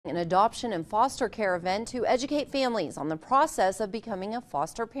An adoption and foster care event to educate families on the process of becoming a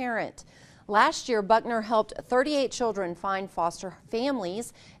foster parent. Last year, Buckner helped 38 children find foster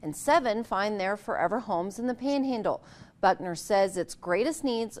families and 7 find their forever homes in the Panhandle. Buckner says its greatest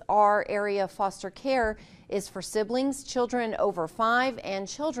needs are area foster care is for siblings, children over 5, and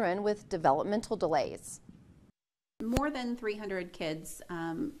children with developmental delays. More than 300 kids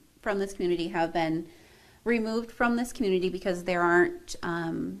from this community have been removed from this community because there aren't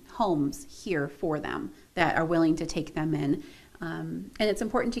homes here for them that are willing to take them in. And it's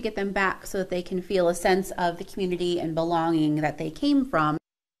important to get them back so that they can feel a sense of the community and belonging that they came from.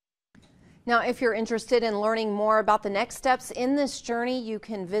 Now, if you're interested in learning more about the next steps in this journey, you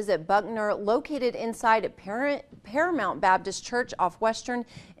can visit Buckner, located inside Paramount Baptist Church off Western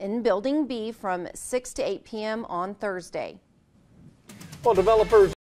in Building B from 6 to 8 p.m. on Thursday. Well, developers